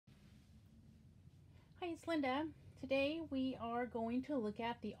Hi, it's Linda. Today we are going to look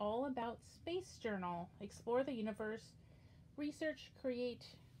at the All About Space journal. Explore the universe, research, create,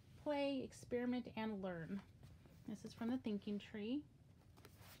 play, experiment, and learn. This is from the Thinking Tree.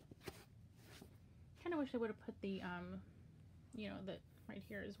 Kind of wish I would have put the, the right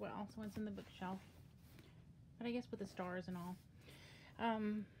here as well, so it's in the bookshelf. But I guess with the stars and all.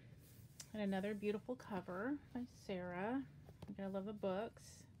 And another beautiful cover by Sarah. I gotta love the books.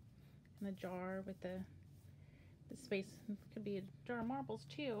 And the jar with the space. Could be a jar of marbles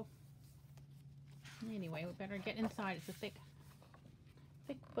too. Anyway, we better get inside. It's a thick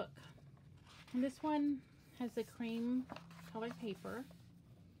book. And this one has the cream colored paper,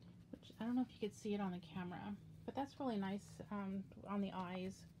 which I don't know if you could see it on the camera, but that's really nice on the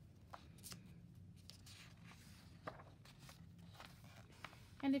eyes.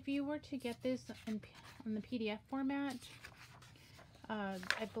 And if you were to get this in the PDF format,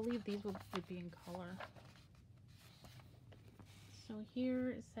 I believe these would be in color. So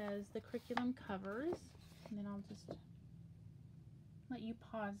here it says the curriculum covers, and then I'll just let you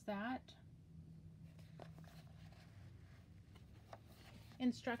pause that.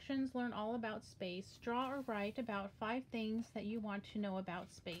 Instructions: learn all about space. Draw or write about 5 things that you want to know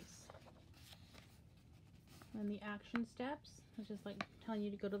about space. And the action steps, it's just like telling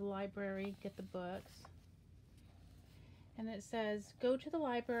you to go to the library, get the books. And it says, go to the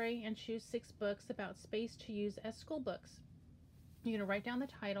library and choose 6 books about space to use as school books. You're going to write down the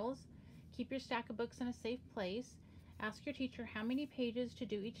titles, keep your stack of books in a safe place, ask your teacher how many pages to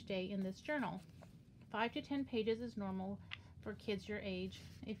do each day in this journal. 5 to 10 pages is normal for kids your age.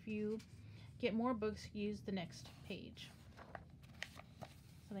 If you get more books, use the next page.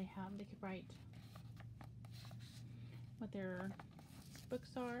 So they could write what their books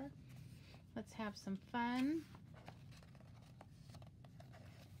are. Let's have some fun.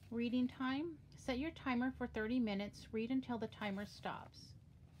 Reading time. Set your timer for 30 minutes. Read until the timer stops.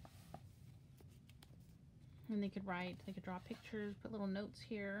 And they could draw pictures, put little notes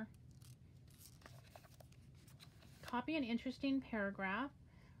here. Copy an interesting paragraph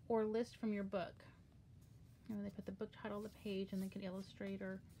or list from your book. And they put the book title on the page, and they can illustrate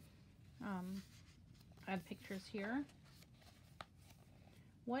or add pictures here.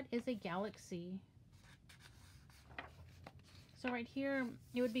 What is a galaxy? So right here,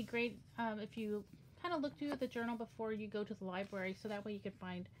 it would be great if you kind of look through the journal before you go to the library, so that way you could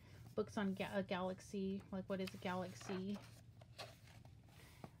find books on a galaxy, like what is a galaxy.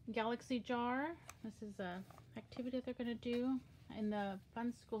 Galaxy jar. This is a activity that they're going to do in the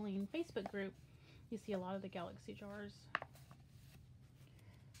Fun Schooling Facebook group. You see a lot of the galaxy jars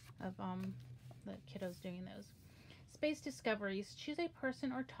of the kiddos doing those. Space discoveries. Choose a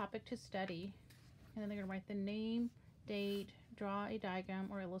person or topic to study, and then they're going to write the name, date, draw a diagram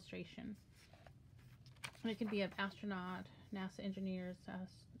or illustration. And it can be of astronaut, NASA engineers,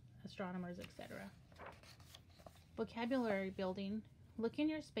 astronomers, etc. Vocabulary building. Look in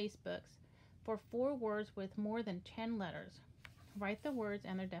your space books for 4 words with more than 10 letters. Write the words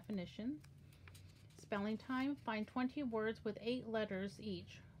and their definition. Spelling time. Find 20 words with 8 letters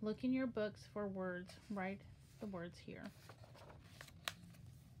each. Look in your books for words. Write the words here.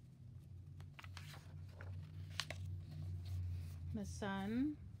 The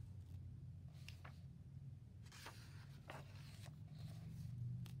sun.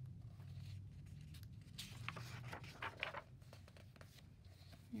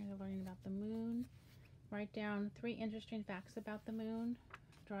 You're learning about the moon. Write down 3 interesting facts about the moon.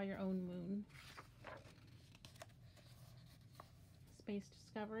 Draw your own moon. Space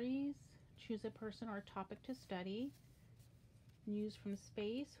discoveries. Choose a person or a topic to study. News from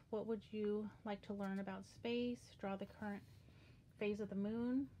space. What would you like to learn about space? Draw the current phase of the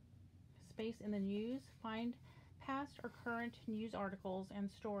moon. Space in the news. Find past or current news articles and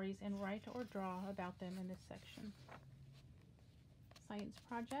stories and write or draw about them in this section. Science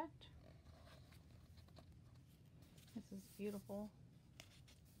project. This is beautiful.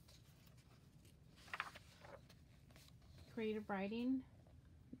 Creative writing.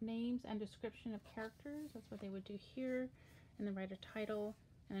 Names and description of characters. That's what they would do here. And then write a title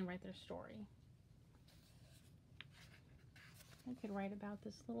and then write their story. I could write about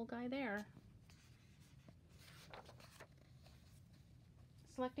this little guy there.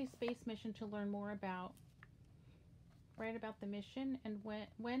 Select a space mission to learn more about. Write about the mission and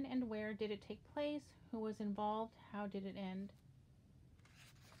when and where did it take place, who was involved, how did it end.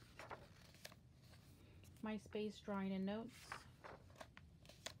 My space drawing and notes.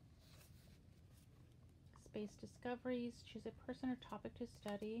 Space discoveries. Choose a person or topic to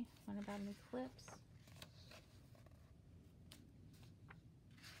study. Learn about an eclipse.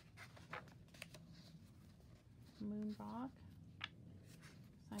 moon rock,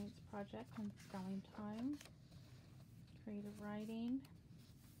 science project and spelling time, creative writing.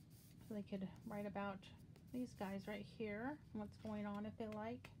 So they could write about these guys right here, what's going on if they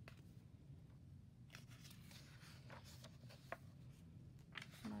like.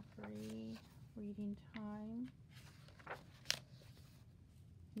 Mercury, reading time,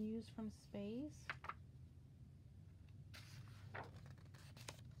 news from space.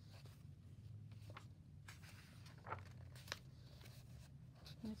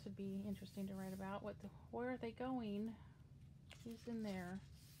 This would be interesting to write about. Where are they going? Who's in there?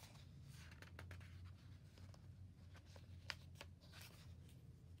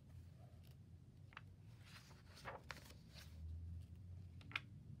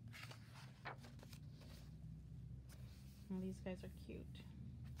 Oh, these guys are cute.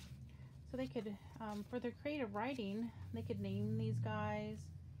 So they could, for their creative writing, they could name these guys.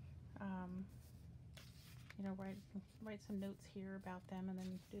 You know, write some notes here about them, and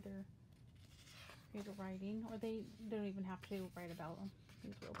then do their creative writing. Or they don't even have to write about them,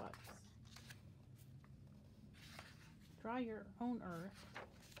 these robots. Draw your own Earth.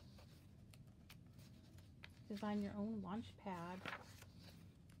 Design your own launch pad.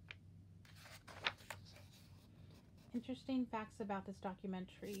 Interesting facts about this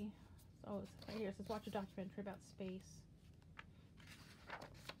documentary. Oh, it's right here. It says watch a documentary about space.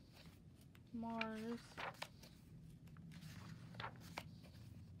 Mars.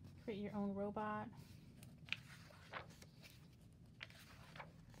 Create your own robot.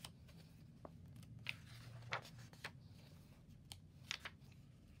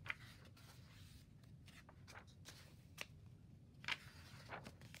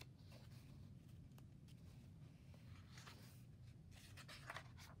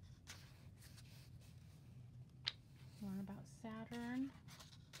 Learn about Saturn.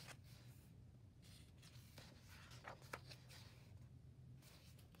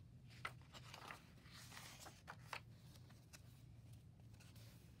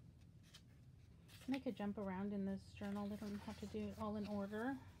 And they could jump around in this journal. They don't have to do it all in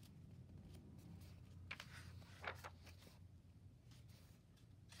order.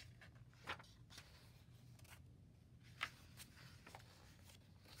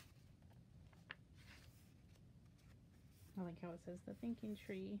 I like how it says the thinking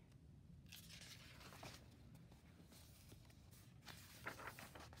tree.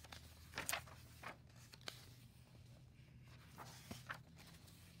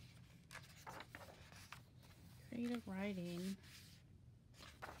 Creative writing.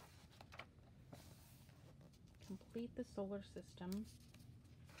 Complete the solar system.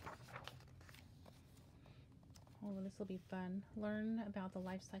 Oh, this will be fun. Learn about the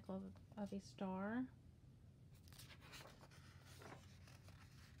life cycle of a star.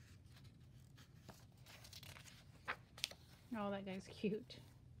 Oh, that guy's cute.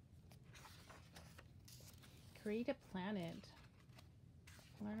 Create a planet.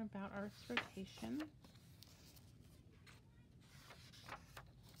 Learn about Earth's rotation.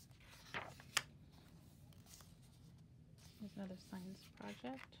 Here's another science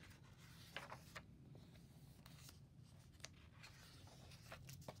project.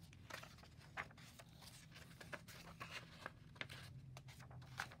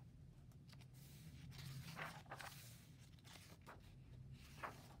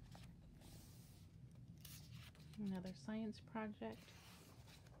 Another science project.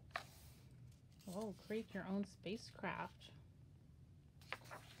 Oh, create your own spacecraft.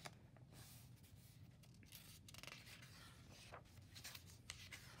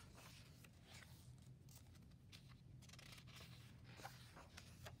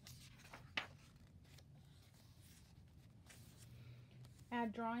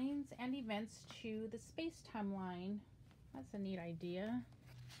 Add drawings and events to the space timeline. That's a neat idea.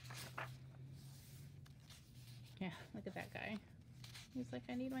 Yeah, look at that guy. He's like,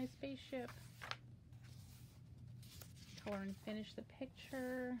 I need my spaceship. Color and finish the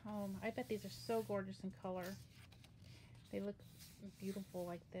picture. Oh, I bet these are so gorgeous in color. They look beautiful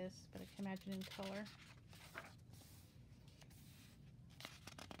like this, but I can imagine in color.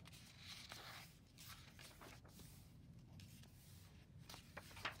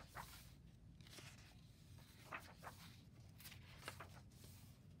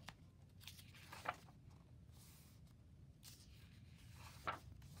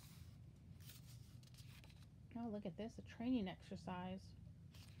 Oh, look at this, a training exercise.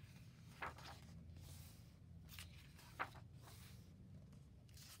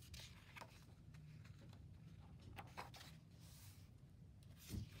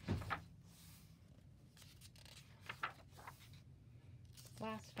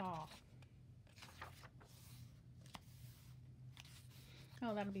 Blast off.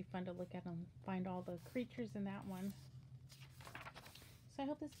 Oh, that'll be fun to look at and find all the creatures in that one. So I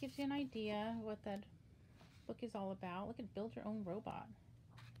hope this gives you an idea what that book is all about. Look at Build Your Own Robot.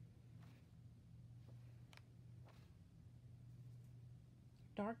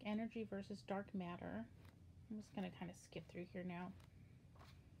 Dark energy versus dark matter. I'm just going to kind of skip through here now.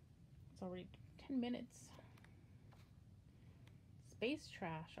 It's already 10 minutes. Space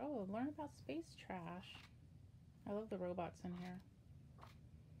trash. Oh, learn about space trash. I love the robots in here.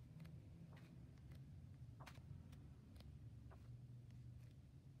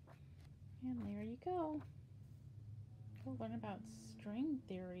 And there you go. Oh, learn about string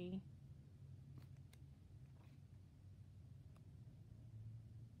theory.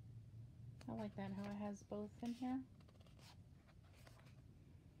 I like that, how it has both in here.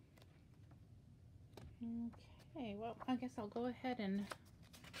 Okay, well, I guess I'll go ahead and...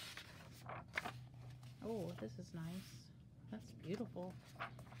 Oh, this is nice. That's beautiful.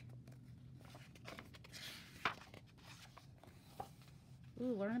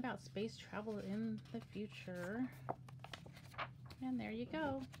 Ooh, learn about space travel in the future. And there you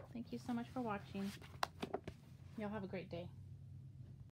go. Thank you so much for watching. Y'all have a great day.